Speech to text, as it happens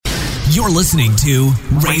You're listening to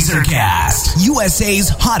Razorcast,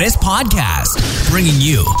 USA's hottest podcast, bringing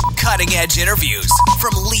you cutting-edge interviews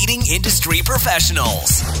from leading industry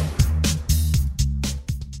professionals.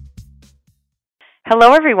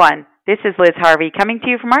 Hello, everyone. This is Liz Harvey coming to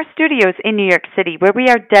you from our studios in New York City, where we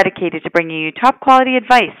are dedicated to bringing you top-quality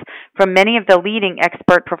advice from many of the leading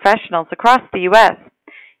expert professionals across the U.S.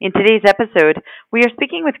 In today's episode, we are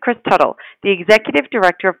speaking with Chris Tuttle, the Executive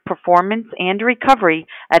Director of Performance and Recovery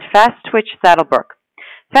at Fast Twitch Saddlebrook.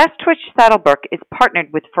 Fast Twitch Saddlebrook is partnered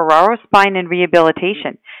with Ferraro Spine and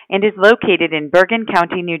Rehabilitation and is located in Bergen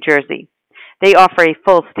County, New Jersey. They offer a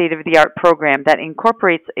full state-of-the-art program that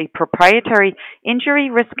incorporates a proprietary injury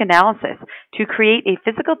risk analysis to create a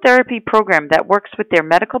physical therapy program that works with their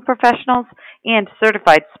medical professionals and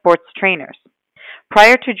certified sports trainers.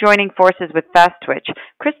 Prior to joining forces with Fast Twitch,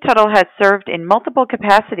 Chris Tuttle has served in multiple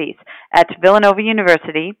capacities at Villanova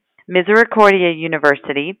University, Misericordia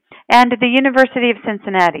University, and the University of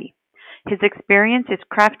Cincinnati. His experience is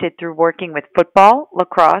crafted through working with football,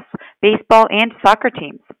 lacrosse, baseball, and soccer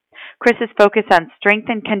teams. Chris's focus on strength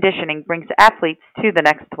and conditioning brings athletes to the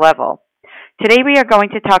next level. Today we are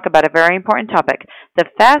going to talk about a very important topic, the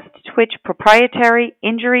Fast Twitch Proprietary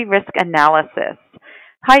Injury Risk Analysis.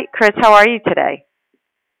 Hi, Chris. How are you today?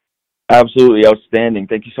 Absolutely outstanding.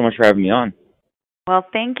 Thank you so much for having me on. Well,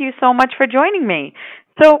 thank you so much for joining me.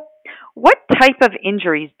 So, what type of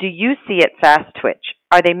injuries do you see at Fast Twitch?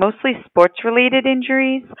 Are they mostly sports-related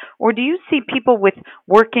injuries, or do you see people with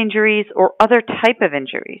work injuries or other type of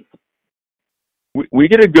injuries? We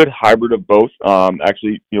get a good hybrid of both.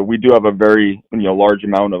 Actually, we do have a very large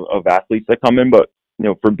amount of athletes that come in, but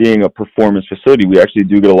for being a performance facility, we actually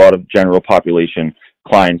do get a lot of general population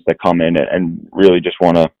clients that come in and really just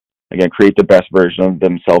want to, again, create the best version of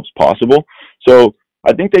themselves possible. So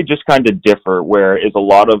I think they just kind of differ, whereas a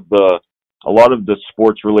lot of the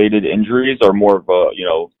sports related injuries are more of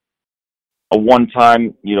a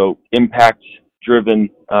one-time, impact driven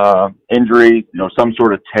injury, some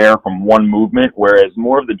sort of tear from one movement, whereas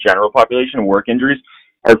more of the general population work injuries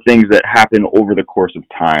are things that happen over the course of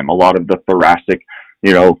time. A lot of the thoracic,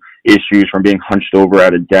 issues from being hunched over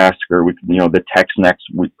at a desk or with, the text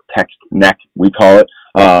neck, we call it.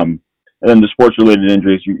 And then the sports-related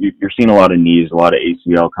injuries, you're seeing a lot of knees, a lot of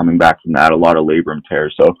ACL coming back from that, a lot of labrum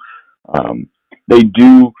tears. So they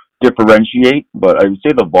do differentiate, but I would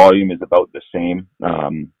say the volume is about the same.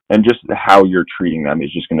 And just how you're treating them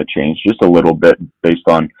is just going to change just a little bit based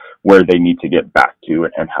on where they need to get back to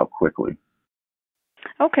and how quickly.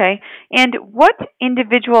 Okay. And what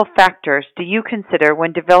individual factors do you consider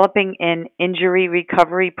when developing an injury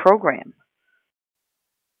recovery program?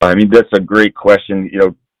 I mean, that's a great question.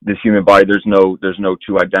 This human body, there's no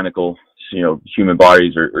two identical, human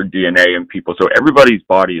bodies or DNA in people. So everybody's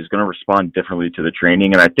body is going to respond differently to the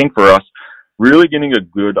training. And I think for us, really getting a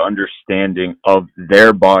good understanding of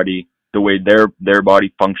their body, the way their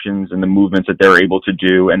body functions and the movements that they're able to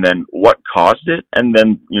do, and then what caused it, and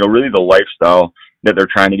then, really the lifestyle that they're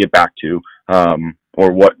trying to get back to,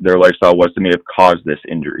 or what their lifestyle was that may have caused this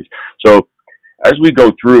injury. So as we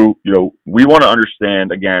go through, we want to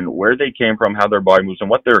understand, again, where they came from, how their body moves, and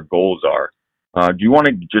what their goals are. Do you want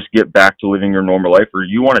to just get back to living your normal life, or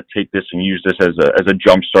do you want to take this and use this as a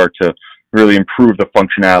jump start to really improve the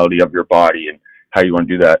functionality of your body and how you want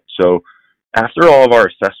to do that? So after all of our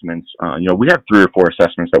assessments, we have 3 or 4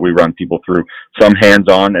 assessments that we run people through, some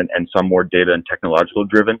hands-on and some more data and technological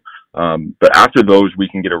driven. But after those, we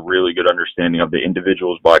can get a really good understanding of the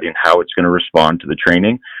individual's body and how it's going to respond to the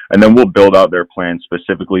training. And then we'll build out their plan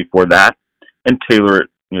specifically for that and tailor it,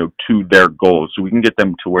 to their goals so we can get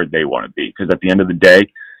them to where they want to be. Because at the end of the day,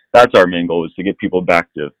 that's our main goal, is to get people back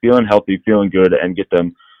to feeling healthy, feeling good, and get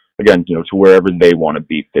them, again, to wherever they want to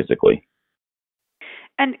be physically.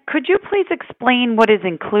 And could you please explain what is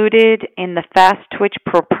included in the Fast Twitch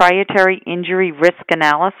Proprietary Injury Risk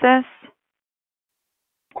Analysis?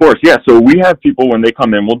 Of course, yeah. So we have people, when they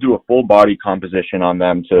come in, we'll do a full body composition on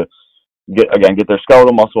them to get their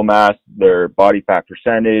skeletal muscle mass, their body fat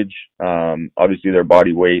percentage, obviously their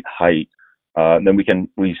body weight, height. Then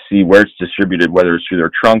we see where it's distributed, whether it's through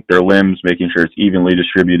their trunk, their limbs, making sure it's evenly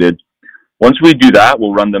distributed. Once we do that,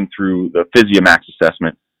 we'll run them through the PhysioMax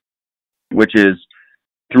assessment, which is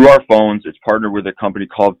through our phones. It's partnered with a company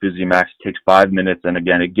called PhysioMax. It takes 5 minutes, and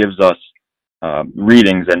again, it gives us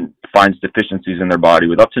readings and finds deficiencies in their body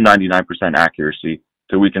with up to 99% accuracy,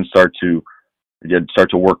 so we can start to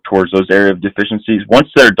work towards those area of deficiencies. Once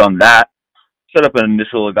they're done that, set up an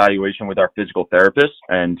initial evaluation with our physical therapist,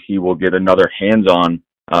 and he will get another hands-on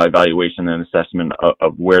evaluation and assessment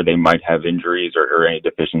of where they might have injuries or any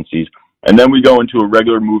deficiencies. And then we go into a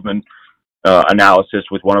regular movement analysis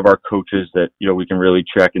with one of our coaches that, we can really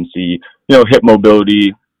check and see, hip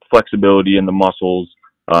mobility, flexibility in the muscles,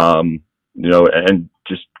 and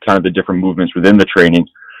just kind of the different movements within the training.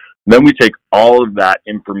 Then we take all of that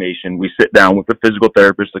information, we sit down with the physical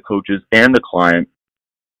therapist, the coaches, and the client,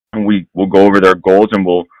 and we'll go over their goals, and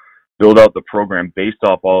we'll build out the program based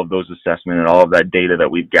off all of those assessments and all of that data that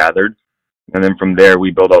we've gathered. And then from there,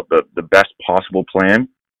 we build out the best possible plan.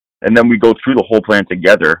 And then we go through the whole plan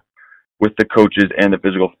together with the coaches and the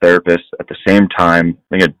physical therapist at the same time.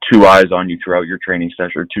 They get 2 eyes on you throughout your training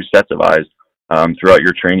session, or 2 sets of eyes throughout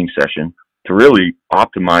your training session, to really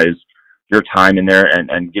optimize your time in there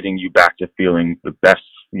and getting you back to feeling the best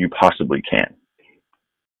you possibly can.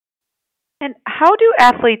 And how do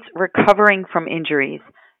athletes recovering from injuries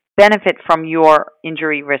benefit from your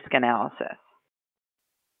injury risk analysis?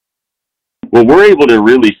 Well, we're able to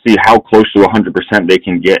really see how close to 100% they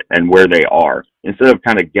can get and where they are, instead of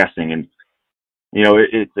kind of guessing. And,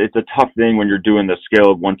 it's a tough thing when you're doing the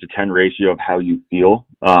scale of 1 to 10 ratio of how you feel.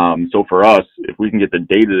 So for us, if we can get the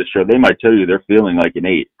data to show, they might tell you they're feeling like an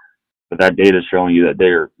 8, but that data is showing you that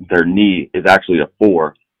their knee is actually a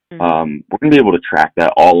 4. We're going to be able to track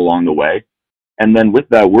that all along the way. And then with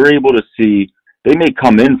that, we're able to see they may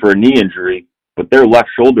come in for a knee injury, but their left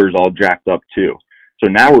shoulder is all jacked up too. So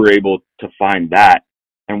now we're able to find that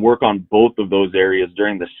and work on both of those areas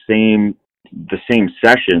during the same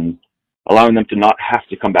session, allowing them to not have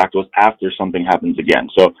to come back to us after something happens again.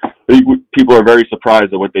 So people are very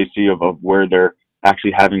surprised at what they see of where they're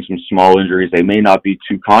actually having some small injuries they may not be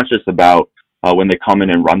too conscious about when they come in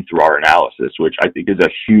and run through our analysis, which I think is a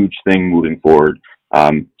huge thing moving forward.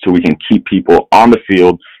 So we can keep people on the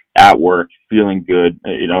field, at work, feeling good,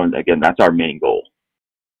 and again, that's our main goal.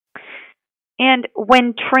 And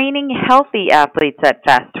when training healthy athletes at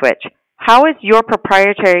Fast Twitch, how is your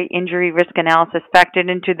proprietary injury risk analysis factored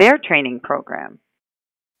into their training program?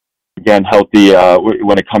 Again, healthy,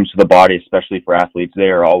 when it comes to the body, especially for athletes, they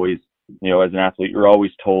are always, as an athlete, you're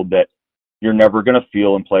always told that you're never going to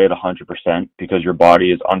feel and play at 100% because your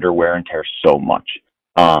body is under wear and tear so much.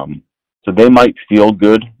 So they might feel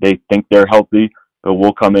good, they think they're healthy, but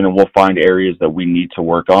we'll come in and we'll find areas that we need to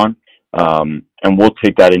work on. And we'll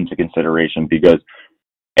take that into consideration, because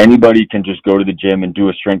anybody can just go to the gym and do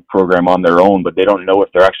a strength program on their own, but they don't know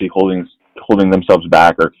if they're actually holding themselves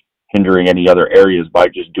back or hindering any other areas by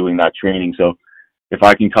just doing that training. So if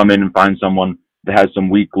I can come in and find someone that has some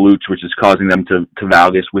weak glutes, which is causing them to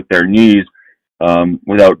valgus with their knees,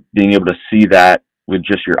 without being able to see that with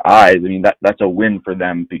just your eyes, that's a win for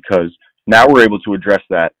them, because now we're able to address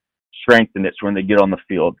that, strengthen it, so when they get on the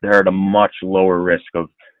field, they're at a much lower risk of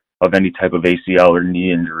any type of ACL or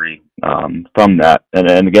knee injury from that.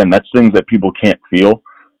 And again, that's things that people can't feel.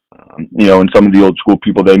 And some of the old school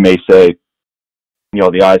people, they may say,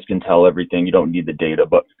 the eyes can tell everything, you don't need the data.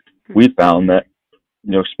 But we found that,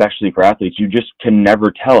 especially for athletes, you just can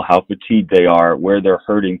never tell how fatigued they are, where they're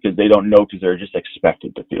hurting, because they don't know, because they're just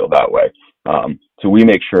expected to feel that way. So we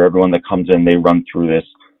make sure everyone that comes in, they run through this,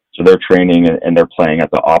 so they're training and they're playing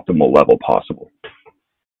at the optimal level possible.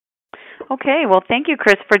 Okay, well, thank you,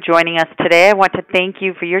 Chris, for joining us today. I want to thank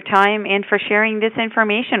you for your time and for sharing this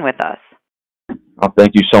information with us. Oh,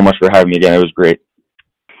 thank you so much for having me again. It was great.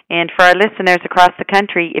 And for our listeners across the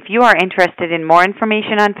country, if you are interested in more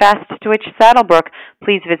information on Fast Twitch Saddlebrook,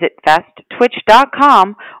 please visit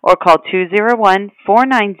fasttwitch.com or call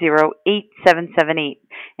 201-490-8778.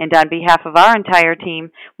 And on behalf of our entire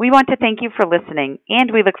team, we want to thank you for listening, and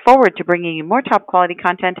we look forward to bringing you more top-quality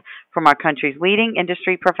content from our country's leading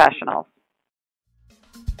industry professionals.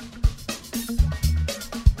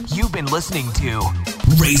 You've been listening to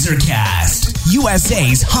RazorCast,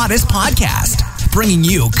 USA's hottest podcast, bringing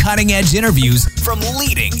you cutting-edge interviews from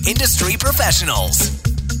leading industry professionals.